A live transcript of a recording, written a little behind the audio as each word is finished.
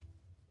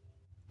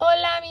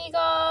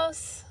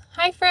Adiós.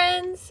 Hi,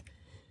 friends.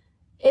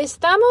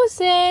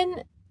 Estamos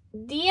en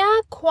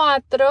día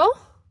 4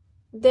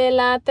 de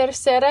la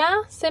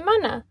tercera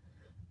semana.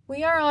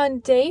 We are on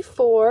day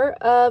 4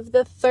 of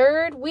the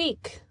third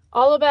week,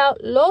 all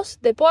about los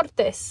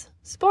deportes,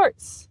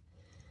 sports.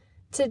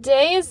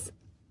 Today is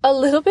a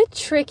little bit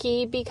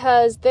tricky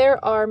because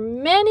there are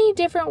many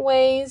different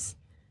ways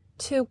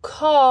to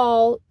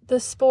call the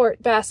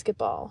sport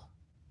basketball.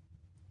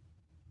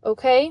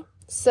 Okay,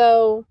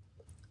 so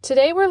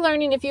today we're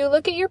learning, if you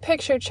look at your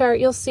picture chart,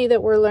 you'll see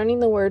that we're learning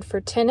the word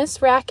for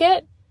tennis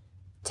racket,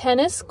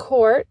 tennis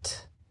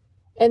court,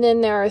 and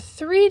then there are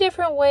 3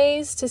 different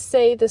ways to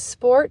say the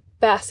sport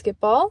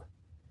basketball.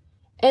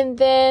 And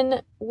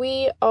then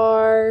we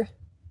are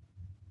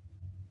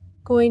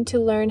going to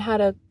learn how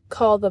to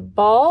call the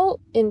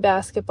ball in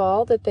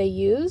basketball that they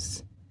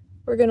use.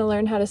 We're going to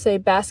learn how to say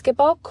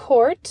basketball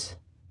court.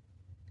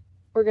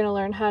 We're going to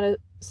learn how to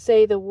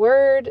say the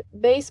word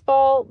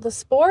baseball, the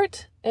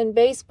sport, and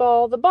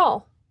baseball, the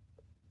ball.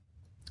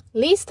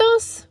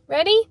 ¿Listos?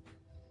 Ready?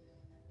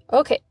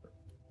 Okay.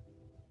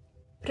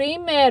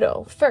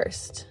 Primero,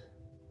 first.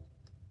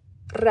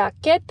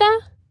 Raqueta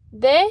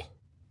de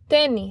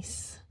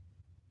tenis.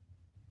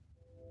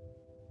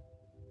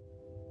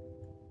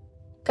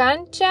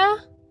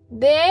 Cancha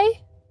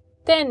de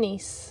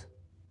tenis.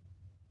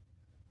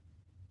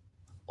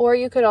 Or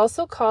you could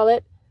also call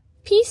it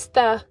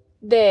pista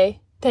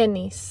de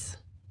tenis.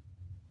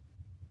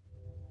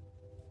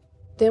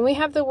 Then we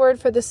have the word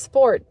for the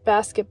sport,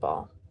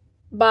 basketball.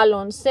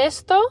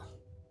 Baloncesto,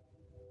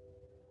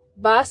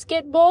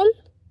 basketball,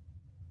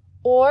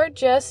 or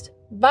just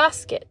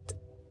basket,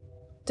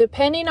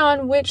 depending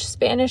on which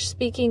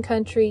Spanish-speaking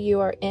country you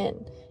are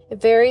in.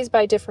 It varies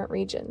by different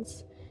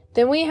regions.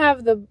 Then we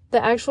have the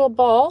actual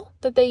ball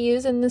that they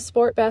use in the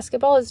sport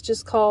basketball is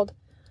just called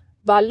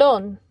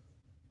balón.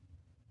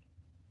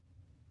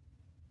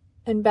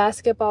 And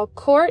basketball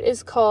court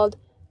is called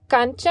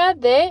cancha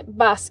de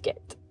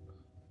basket.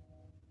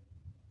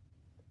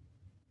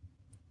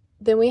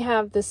 Then we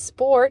have the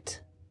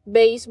sport,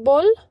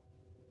 baseball.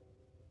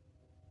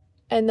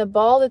 And the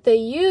ball that they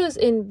use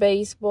in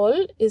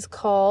baseball is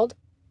called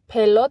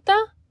pelota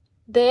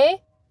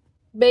de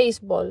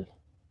béisbol.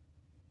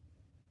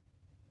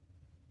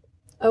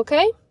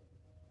 Okay?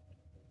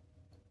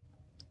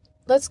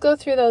 Let's go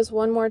through those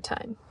one more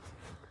time.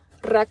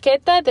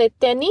 Raqueta de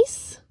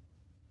tenis.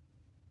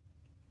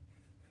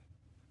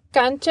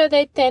 Cancha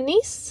de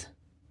tenis.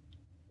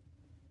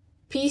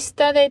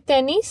 Pista de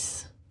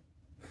tenis.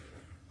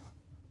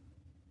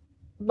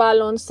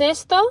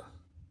 Baloncesto,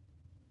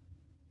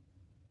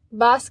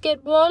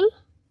 basketball,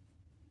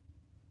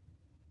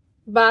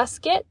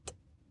 basket,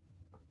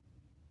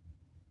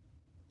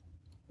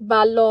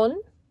 balón,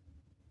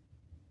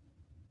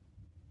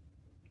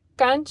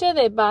 cancha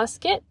de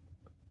basket,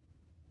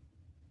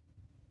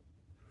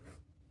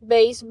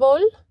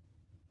 béisbol,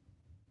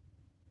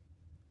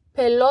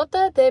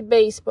 pelota de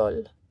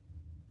béisbol.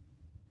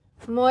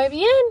 Muy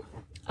bien.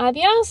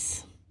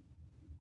 Adiós.